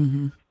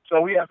 Mm-hmm. So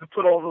we have to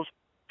put all those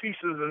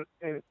pieces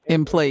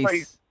in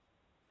place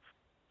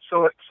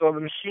so the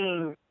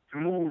machine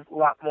can move a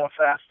lot more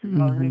faster. You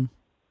know what I mean?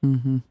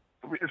 Mm-hmm.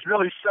 it's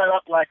really set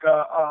up like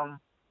a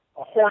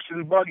horse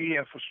and buggy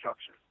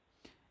infrastructure.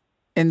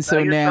 And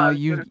so now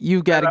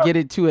you got to get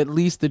it to at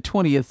least the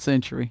 20th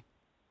century.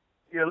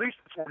 Yeah, at least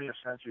the 20th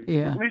century.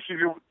 Yeah. At least you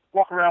can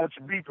walk around with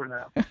your beeper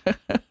now.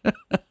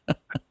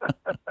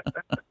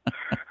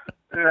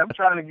 Yeah, I'm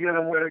trying to get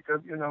them where they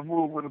could,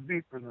 move with a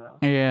beeper now.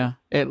 Yeah,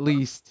 at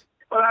least.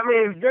 But I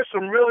mean, there's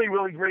some really,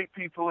 really great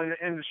people in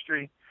the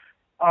industry,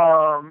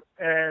 and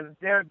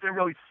they're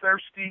really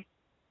thirsty,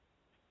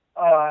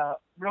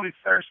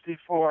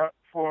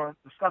 for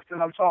the stuff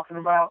that I'm talking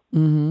about,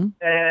 mm-hmm.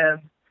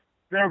 and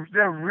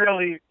they're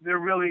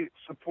really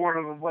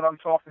supportive of what I'm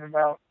talking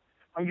about.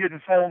 I'm getting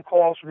phone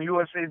calls from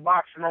USA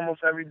Boxing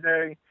almost every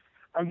day.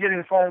 I'm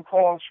getting phone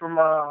calls from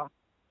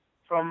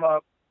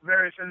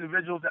various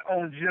individuals that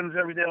own gyms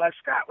every day. Like,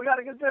 Scott, we got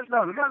to get this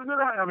done. We got to do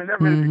that. I mean, they're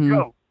ready mm-hmm. to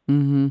go.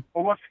 Mm-hmm.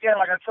 But once again,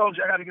 like I told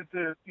you, I got to get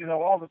the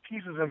all the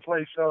pieces in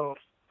place so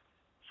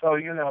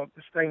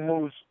this thing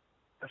moves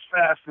as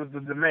fast as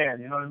the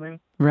demand. You know what I mean?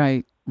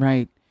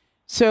 Right.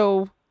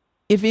 So,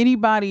 if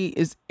anybody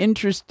is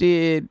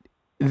interested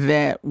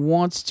that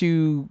wants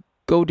to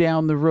go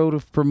down the road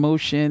of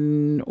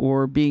promotion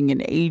or being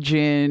an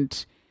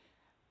agent,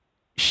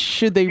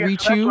 should they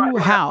reach you?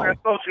 How?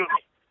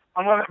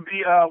 I'm going to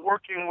be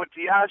working with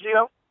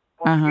Diageo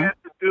to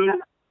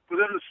do for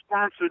them to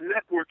sponsor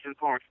networking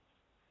parties.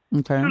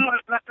 Okay.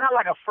 Not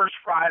like a First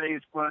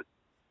Fridays, but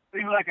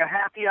maybe like a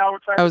happy hour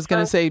type. I was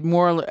going to say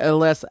more or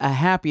less a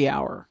happy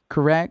hour,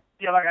 correct?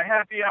 Yeah, like a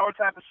happy hour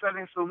type of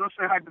setting. So let's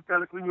say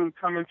hypothetically we would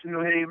come into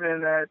New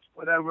Haven at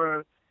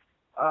whatever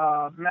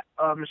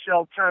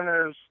Michelle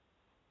Turner's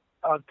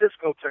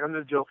discotheque. I'm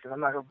just joking. I'm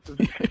not going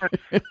to.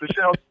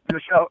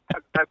 Michelle,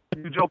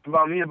 you joked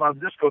about me about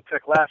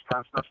discotheque last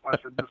time, so that's why I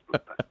said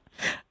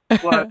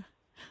discotheque. But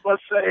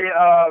let's say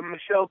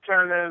Michelle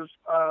Turner's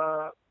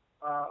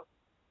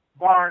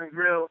bar and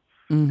grill,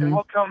 mm-hmm. and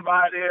we'll come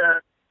by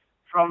there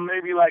from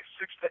maybe like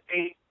 6 to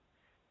 8,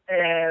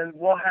 and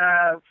we'll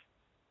have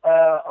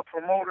a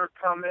promoter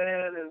come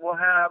in, and we'll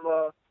have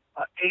a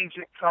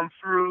agent come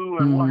through,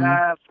 and mm-hmm. we'll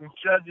have some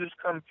judges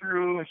come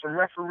through and some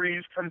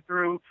referees come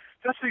through,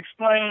 just to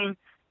explain,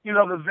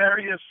 the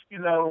various,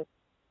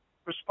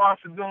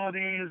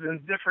 responsibilities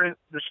and different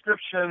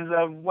descriptions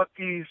of what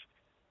these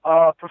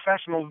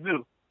professionals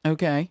do.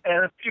 Okay.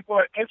 And if people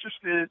are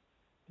interested,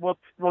 we'll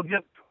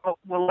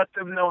let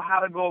them know how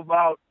to go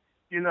about,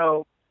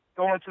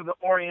 going to the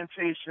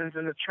orientations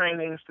and the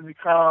trainings to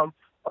become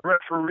a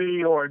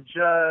referee or a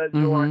judge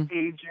mm-hmm. or an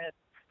agent,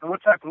 and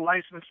what type of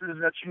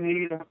licenses that you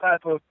need and what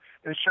type of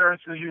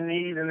insurances you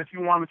need. And if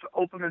you wanted to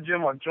open a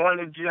gym or join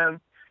a gym,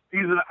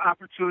 these are the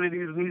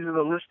opportunities, these are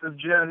the list of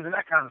gyms and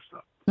that kind of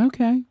stuff.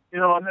 Okay.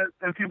 And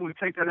then people can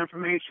take that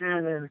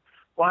information. And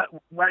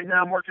right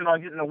now I'm working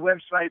on getting a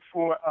website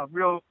for a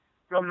real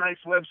nice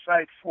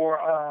website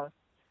for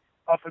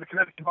the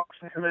Connecticut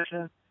Boxing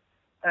Commission,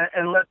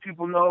 and let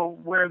people know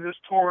where this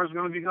tour is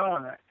going to be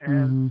going at.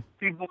 And mm-hmm.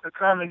 people can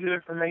come and get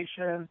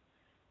information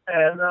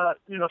and,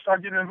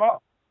 start getting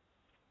involved.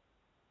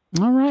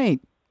 All right.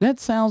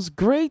 That sounds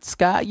great,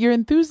 Scott. Your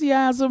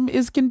enthusiasm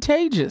is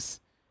contagious.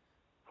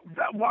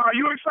 Are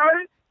you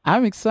excited?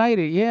 I'm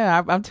excited.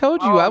 Yeah, I've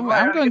told you.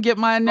 I'm going to get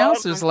my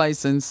announcer's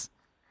license.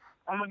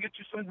 I'm going to get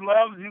you some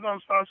gloves. You're going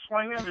to start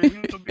swinging, and you're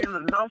going to be an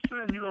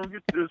announcer, and you're going to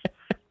get this.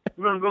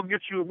 We're going to go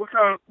get you, what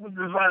kind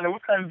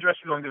of dress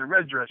you going to get? A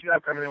red dress? You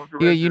have coming in with a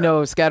red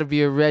dress. It's got to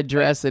be a red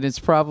dress, and it's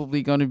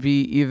probably going to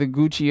be either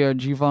Gucci or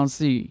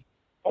Givenchy.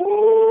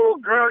 Oh,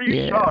 girl,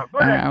 you sharp.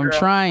 I'm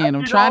trying.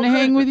 I'm trying to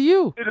hang with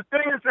you. The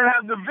thing is to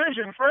have the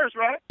vision first,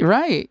 right?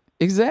 Right,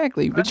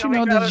 exactly. But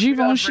the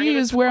Givenchy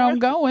is where I'm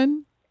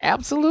going.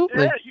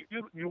 Absolutely.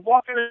 Yeah, you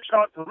walk in the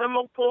shop, the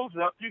limo pulls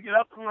up, you get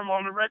up the limo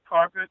on the red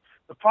carpet,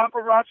 the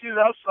paparazzi is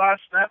outside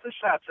snapping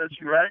shots at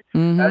you, right?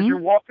 Mm-hmm. As you're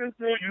walking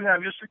through, you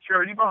have your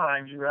security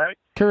behind you, right?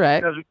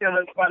 Correct. Because we can't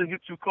let anybody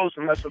get too close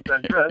and mess up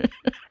that dress.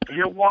 and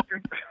you're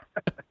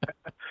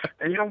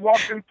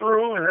walking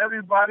through, and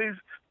everybody's,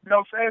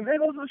 saying, there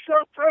goes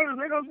Michelle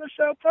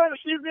Turner,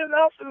 she's the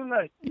announcer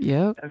tonight.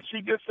 Yep. And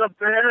she gets up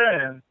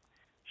there, and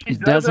she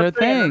does her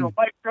thing.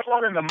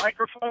 And the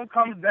microphone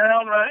comes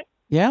down, right?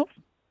 Yep.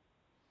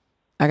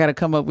 I got to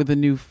come up with a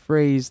new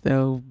phrase,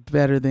 though,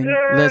 better than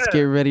let's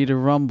get ready to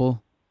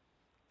rumble.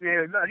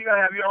 Yeah, no, you got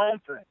to have your own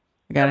thing.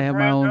 I got to have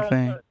my own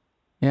thing.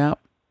 Yep.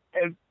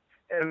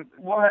 And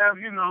we'll have,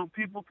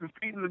 people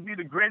competing to be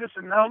the greatest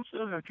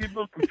announcers and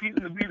people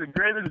competing to be the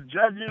greatest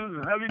judges,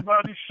 and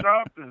everybody's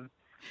sharp, and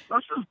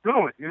let's just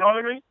do it. You know what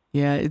I mean?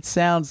 Yeah, it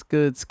sounds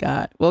good,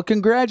 Scott. Well,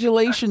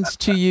 congratulations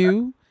to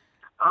you.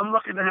 I'm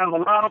looking to have a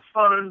lot of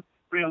fun,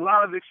 bring a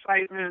lot of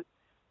excitement,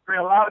 bring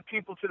a lot of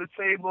people to the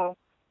table.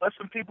 Let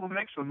some people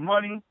make some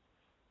money.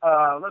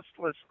 Let's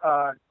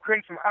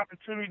create some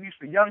opportunities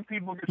for young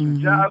people, get some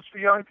jobs for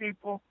young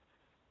people.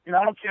 I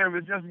don't care if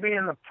it's just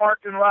being a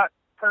parking lot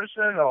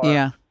person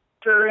or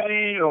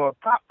security or a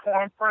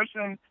popcorn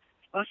person.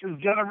 Let's just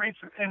generate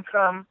some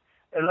income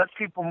and let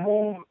people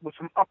move with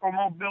some upper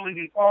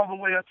mobility all the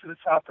way up to the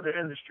top of the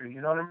industry.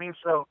 You know what I mean?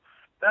 So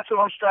that's what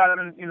I'm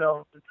striving,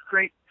 to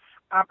create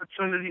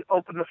opportunity,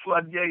 open the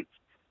floodgates,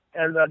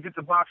 and get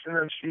the boxing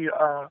industry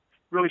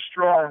really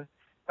strong,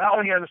 not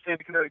only in the state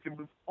of Connecticut,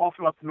 but all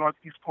throughout the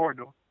Northeast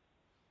corridor.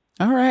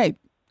 All right.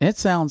 That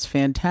sounds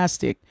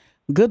fantastic.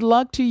 Good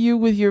luck to you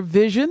with your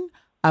vision.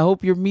 I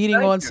hope your meeting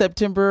on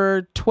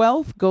September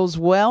 12th goes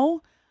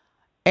well.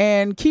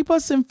 And keep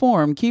us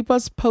informed. Keep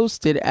us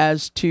posted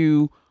as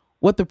to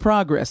what the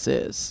progress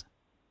is.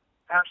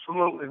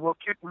 Absolutely. We'll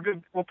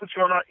put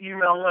you on our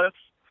email list.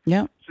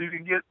 Yeah. So you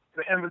can get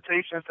the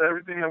invitations to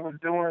everything that we're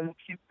doing. We'll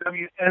keep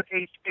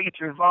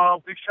WNHH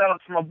involved. Big shout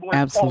out to my boy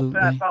Absolutely.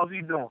 Paul Bass. How's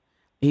he doing?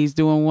 He's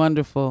doing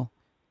wonderful.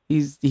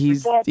 He's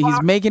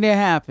making it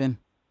happen.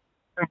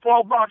 And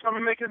Paul Box,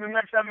 I'm making the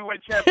next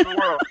heavyweight champion of the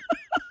world.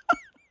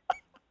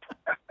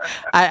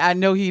 I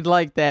know he'd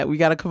like that. We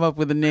got to come up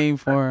with a name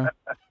for him.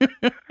 I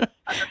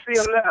can see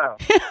him now.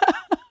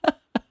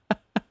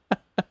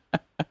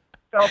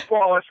 Tell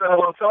Paul I said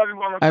hello. Tell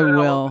everyone I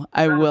said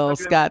I will.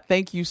 Scott,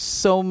 thank you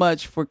so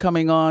much for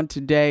coming on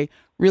today.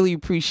 Really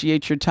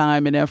appreciate your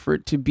time and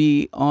effort to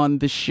be on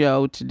the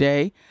show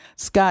today.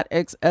 Scot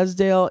X.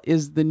 Esdaile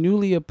is the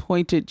newly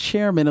appointed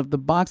chairman of the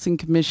Boxing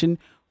Commission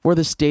for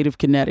the state of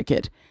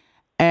Connecticut.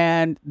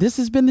 And this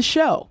has been the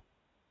show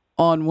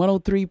on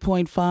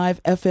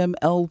 103.5 FM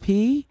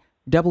LP,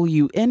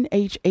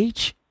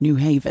 WNHH, New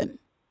Haven.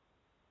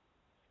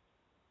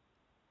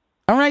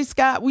 All right,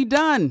 Scott, we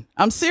done.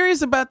 I'm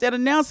serious about that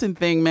announcing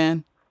thing,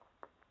 man.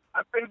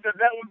 I think that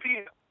would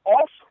be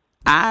awesome.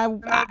 That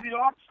would be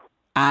awesome.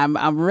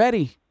 I'm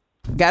ready.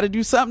 Got to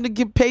do something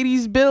to pay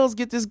these bills,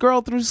 get this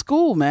girl through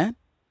school, man.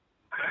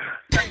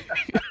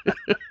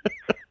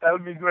 That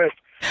would be great.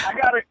 I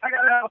gotta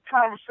have a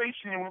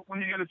conversation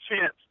when you get a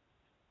chance.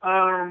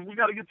 We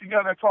gotta get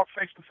together and talk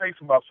face to face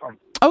about something.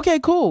 Okay,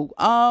 cool.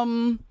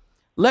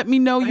 Let me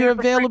know your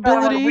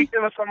availability. On the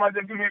weekend or something like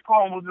that, give me a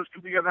call and we'll just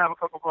get together and have a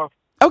cup of coffee.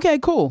 Okay,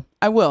 cool.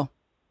 I will.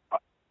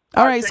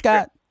 All right,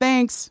 Scott. Care.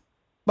 Thanks.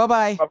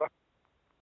 Bye-bye. Bye-bye.